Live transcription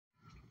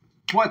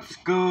What's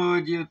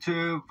good,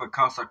 YouTube?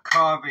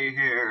 Coffee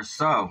here.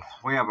 So,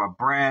 we have a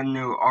brand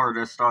new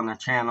artist on the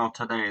channel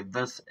today.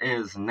 This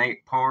is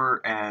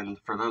Poore, and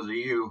for those of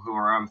you who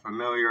are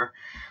unfamiliar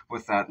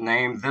with that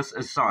name, this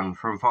is Son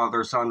from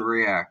Father Son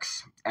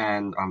Reacts.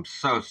 And I'm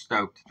so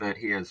stoked that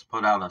he has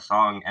put out a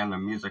song and a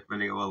music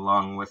video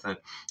along with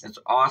it. It's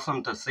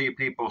awesome to see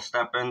people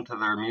step into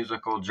their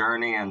musical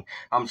journey, and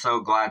I'm so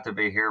glad to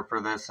be here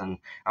for this, and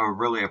I would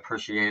really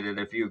appreciate it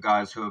if you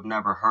guys who have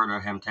never heard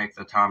of him take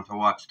the time to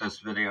watch this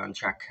video and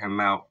check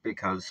him out,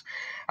 because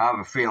I have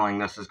a feeling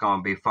this is going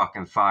to be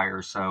fucking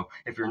fire. So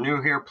if you're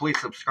new here, please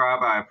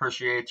subscribe. I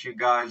appreciate you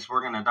guys. We're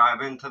going to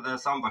dive into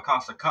this on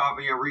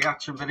Coffee, a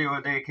reaction video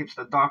a day keeps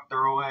the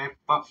doctor away.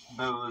 Fuck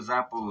those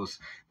apples.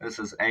 This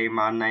is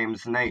My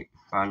Name's Nate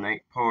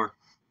by Poore.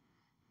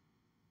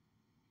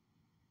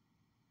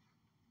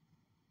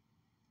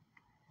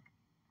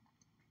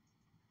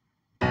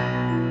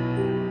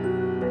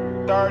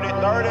 Damn,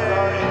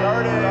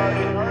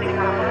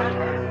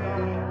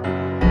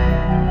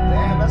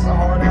 that's a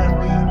hard ass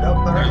beat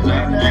up there.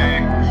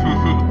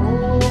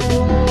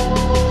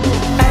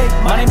 Hey,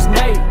 my name's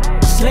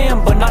Nate,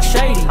 slim but not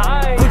shady.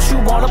 Put you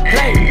on a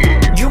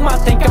plate, you might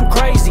think I'm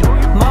crazy.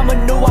 Mama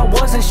knew I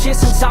wasn't shit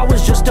since I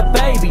was just a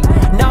baby.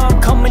 Now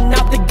I'm coming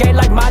out the gate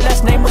like my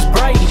last name was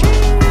Brady.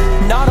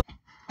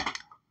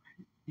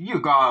 You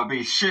gotta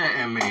be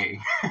shitting me.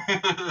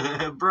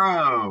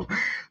 Bro,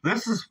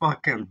 this is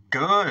fucking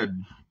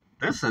good.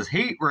 This is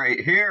heat right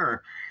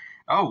here.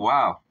 Oh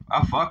wow,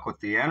 I fuck with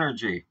the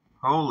energy.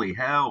 Holy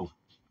hell.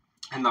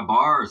 And the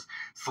bars,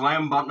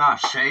 slim but not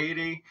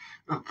shady.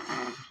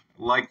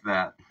 Like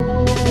that.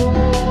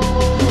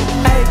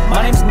 Hey,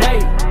 my name's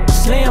Nate,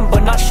 slim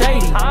but not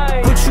shady.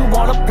 Put you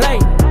on a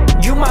plate,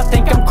 you might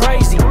think I'm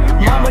crazy.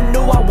 Mama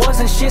knew I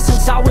wasn't shit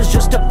since I was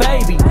just a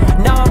baby.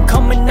 Now I'm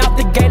coming out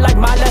the gate like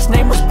my last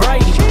name was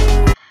Brady.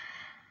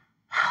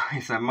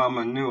 He said,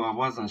 Mama knew I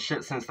wasn't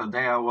shit since the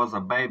day I was a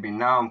baby.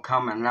 Now I'm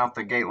coming out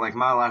the gate like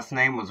my last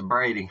name was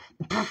Brady.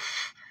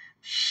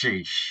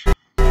 Sheesh.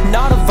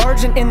 Not a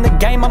virgin in the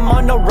game, I'm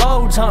on the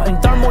roads hunting.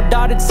 Thermal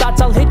dotted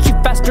sights, I'll hit you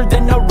faster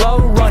than a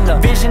road runner.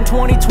 Vision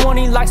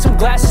 2020, like some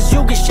glasses,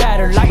 you get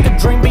shattered. Like a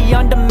dream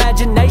beyond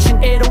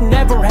imagination, it'll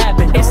never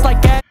happen. It's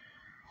like that.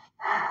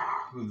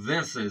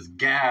 This is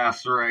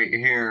gas right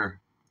here.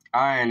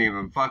 I ain't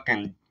even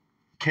fucking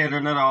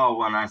kidding at all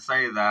when I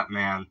say that,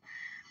 man.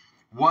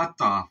 What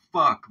the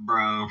fuck,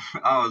 bro?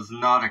 I was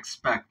not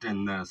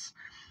expecting this.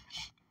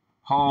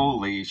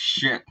 Holy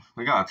shit.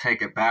 We gotta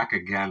take it back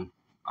again.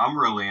 I'm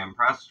really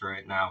impressed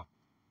right now.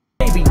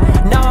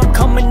 Now I'm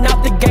coming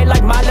out the gate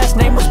like my last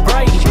name was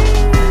Brady.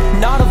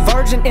 Not a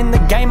virgin in the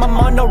game, I'm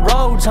on the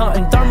roads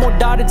hunting. Thermal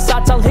dotted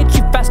sights, I'll hit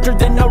you faster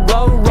than a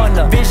road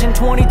runner. Vision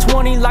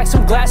 2020, like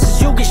some glasses,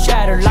 you get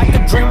shattered. Like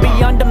a dream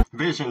beyond a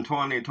Vision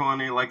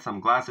 2020, like some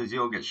glasses,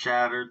 you'll get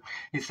shattered.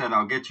 He said,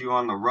 I'll get you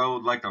on the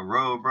road like a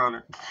road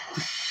runner.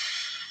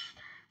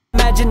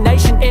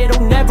 imagination,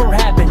 it'll never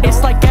happen.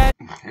 It's like that.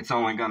 It's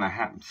only gonna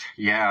happen.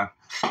 Yeah.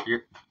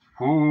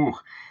 Ooh.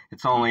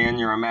 It's only in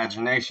your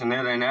imagination.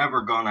 It ain't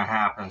ever gonna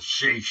happen.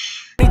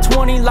 Sheesh.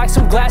 2020, like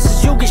some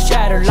glasses, you get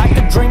shattered. Like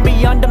a dream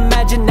beyond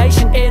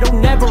imagination, it'll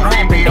never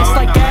happen. It's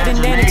like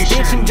adding an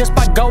extension just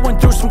by going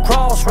through some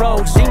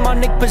crossroads.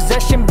 Demonic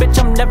possession,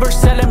 bitch, I'm never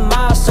selling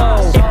my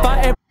soul. If I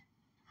ever...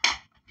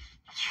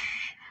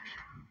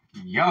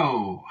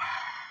 Yo.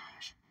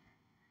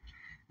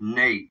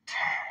 Nate.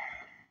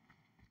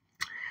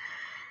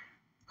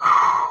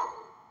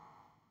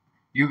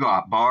 You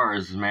got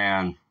bars,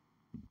 man.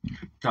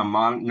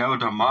 No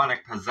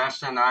demonic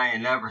possession, I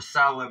ain't ever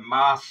selling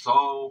my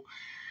soul.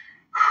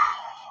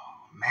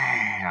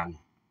 Man.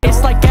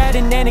 It's like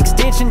adding an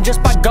extension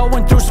just by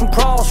going through some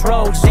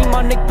crossroads.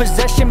 Demonic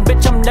possession,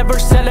 bitch, I'm never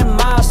selling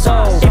my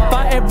soul. If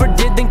I ever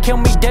did, then kill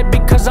me dead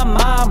because I'm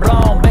mind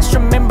blown. Best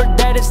remember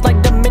that it's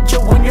like dementia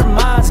when your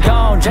mind's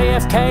gone.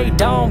 JFK,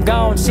 dome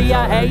gone,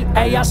 CIA,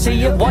 I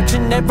see it.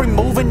 Watching every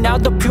move and now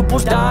the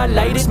pupils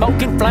dilated.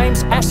 Smoking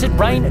flames, acid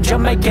rain,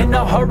 Jamaican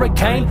a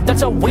hurricane.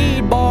 That's a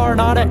weed bar,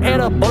 not an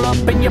edible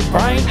up in your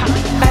brain.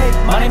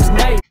 Hey, my name's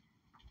Nate.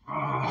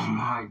 Oh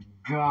my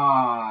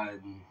god.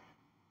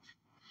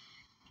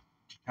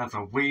 That's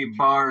a weed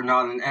bar,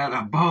 not an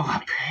edible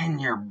up in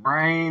your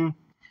brain.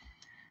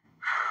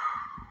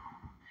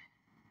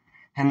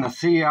 And the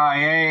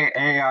CIA,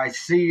 I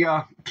see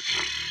ya.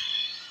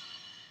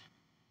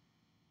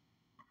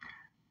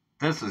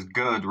 This is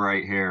good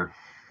right here.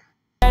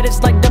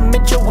 It's like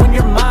dementia when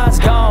your mind's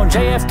gone.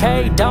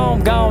 JFK,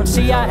 dome gone,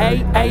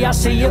 CIA, I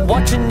see it.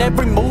 Watching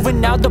every move and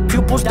now the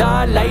pupils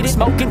dilated.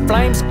 Smoking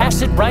flames,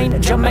 acid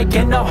rain,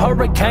 Jamaican a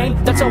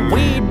hurricane. That's a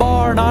weed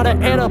bar, not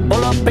an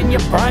edible up in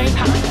your brain.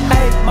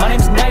 Hey, my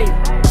name's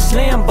Nate,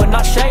 slim but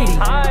not shady.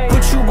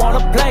 Put you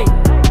on a plate,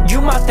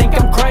 you might think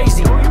I'm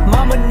crazy.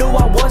 Mama knew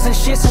I wasn't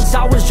shit since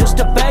I was just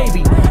a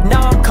baby.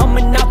 Now I'm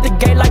coming out the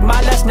gate like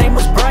my last name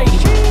was Brady.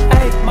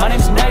 Hey, my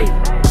name's Nate,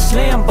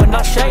 slim but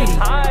not shady.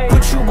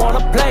 Put you on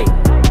a plate,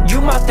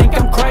 you might think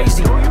I'm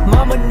crazy.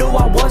 Mama knew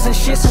I wasn't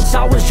shit since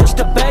I was just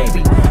a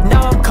baby.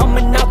 Now I'm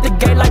coming out the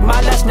gate like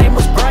my last name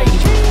was Brady.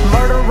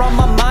 Murder on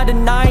my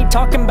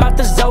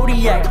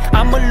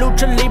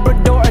lucha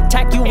librador,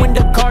 attack you in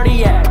the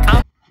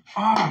cardiac.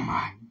 Oh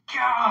my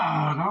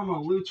God, I'm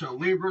a lucha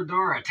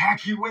librador,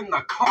 attack you in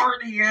the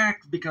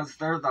cardiac, because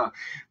they're the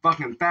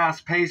fucking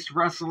fast-paced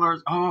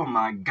wrestlers. Oh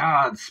my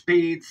God,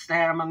 speed,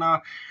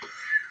 stamina.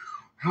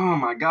 Oh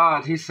my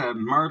God, he said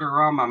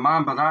murder on my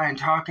mind, but I ain't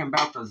talking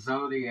about the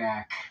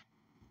Zodiac.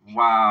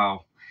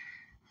 Wow.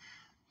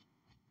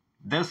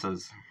 This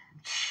is...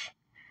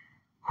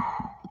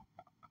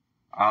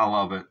 I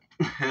love it.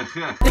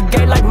 The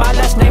gay like my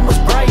last name was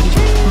Brady.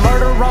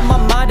 Murder on my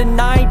mind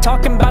and I ain't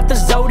talking about the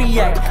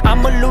Zodiac.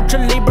 I'm a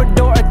lucha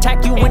librador,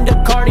 attack you in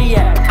the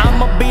cardiac.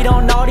 I'ma beat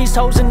on all these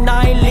hoes and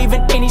I ain't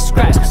leaving any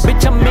scratch.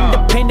 Bitch, I'm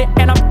independent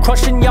and I'm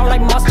crushing y'all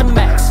like Monster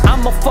Max.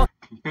 I'm a fuck.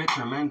 Bitch,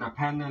 I'm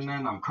independent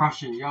and I'm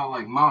crushing y'all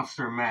like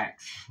Monster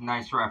Max.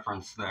 Nice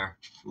reference there.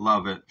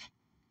 Love it.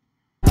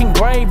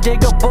 Grave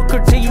digger,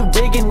 Booker till you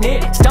digging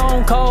it.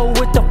 Stone cold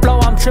with the flow,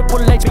 I'm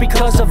Triple H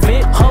because of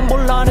it.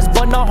 Humble, honest,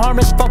 but no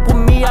harmless. Fuck with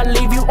me, I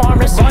leave you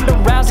armless. Ronda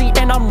Rousey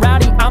and I'm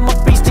rowdy, I'm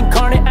a beast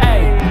incarnate.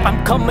 Ayy,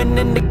 I'm coming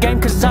in the game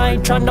cause I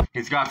ain't tryna.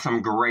 He's got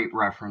some great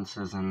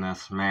references in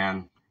this,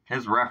 man.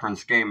 His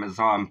reference game is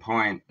on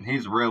point.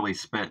 He's really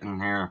spitting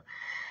here.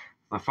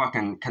 The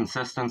fucking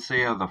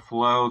consistency of the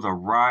flow, the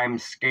rhyme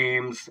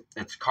schemes,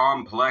 it's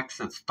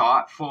complex, it's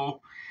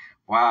thoughtful.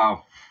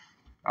 Wow.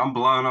 I'm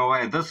blown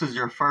away. This is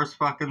your first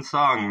fucking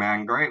song,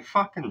 man. Great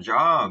fucking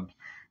job.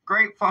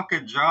 Great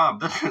fucking job.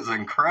 This is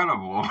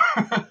incredible.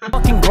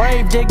 Fucking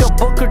grave digger,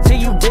 Booker till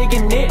you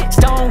digging it.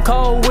 Stone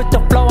cold with the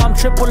flow, I'm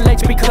Triple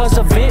H because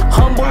of it.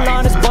 Humble,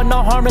 honest, but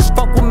no harmless.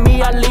 Fuck with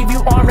me, I leave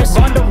you armless.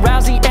 Ronda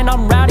Rousey and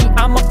I'm rowdy,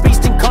 I'm a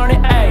beast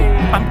incarnate.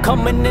 Ayy, I'm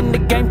coming in the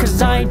game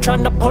cause I ain't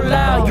tryna pull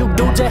out. You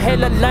dudes are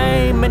hella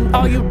lame and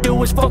all you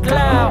do is fuck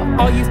loud.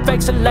 All you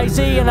fakes are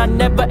lazy and I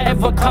never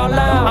ever call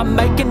out. I'm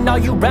making all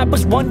you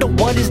rappers wonder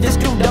what is this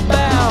dude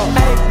about.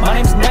 Ayy, my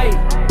name's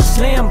Nate,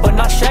 slim but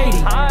not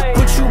shady.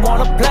 Put you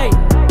on a plate,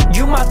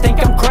 you might think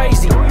I'm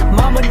crazy.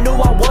 Mama knew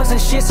I wasn't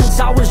shit since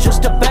I was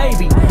just a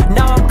baby.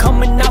 Now I'm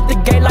coming out the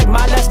gate like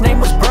my last name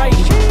was Brady.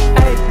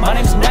 Ayy, my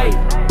name's Nate,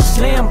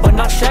 slim but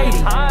not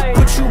shady.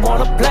 Put you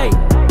on a plate,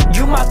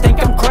 you might think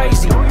I'm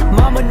crazy.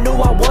 Mama knew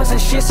I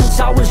wasn't shit since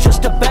I was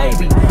just a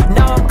baby.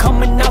 Now I'm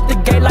coming out the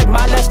gate like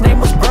my last name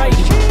was Brady.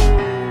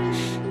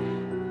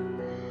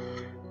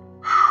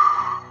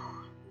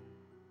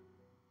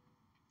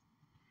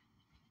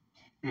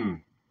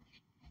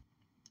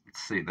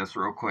 Let's see this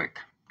real quick.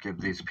 Give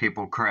these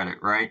people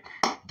credit, right?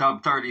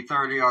 Dub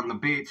 3030 on the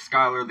beat,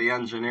 Skylar the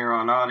engineer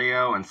on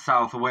audio, and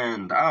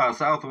Southwind.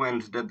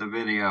 Southwind did the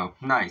video.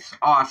 Nice.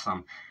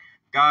 Awesome.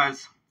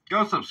 Guys,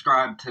 go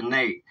subscribe to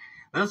Nate.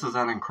 This is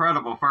an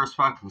incredible first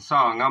fucking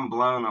song. I'm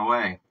blown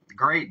away.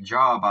 Great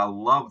job. I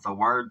love the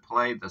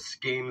wordplay. The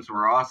schemes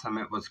were awesome.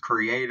 It was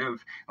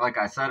creative. Like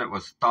I said, it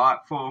was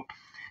thoughtful.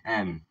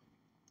 And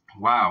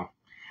wow.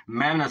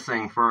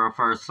 Menacing for a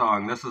first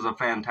song. This is a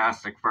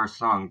fantastic first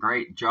song.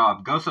 Great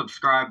job. Go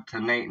subscribe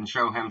to Nate and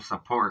show him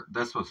support.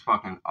 This was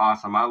fucking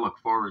awesome. I look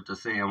forward to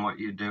seeing what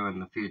you do in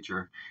the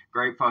future.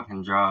 Great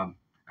fucking job.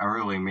 I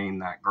really mean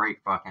that. Great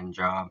fucking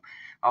job.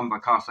 I'm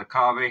Vakasa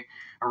Kavi.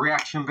 A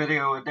reaction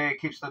video a day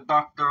keeps the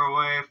doctor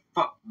away.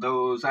 Fuck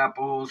those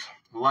apples.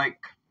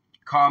 Like,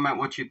 comment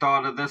what you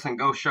thought of this, and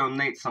go show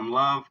Nate some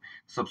love.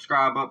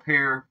 Subscribe up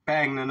here.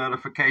 Bang the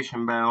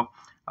notification bell.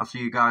 I'll see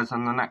you guys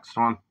in the next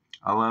one.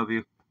 I love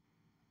you.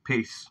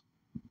 Peace.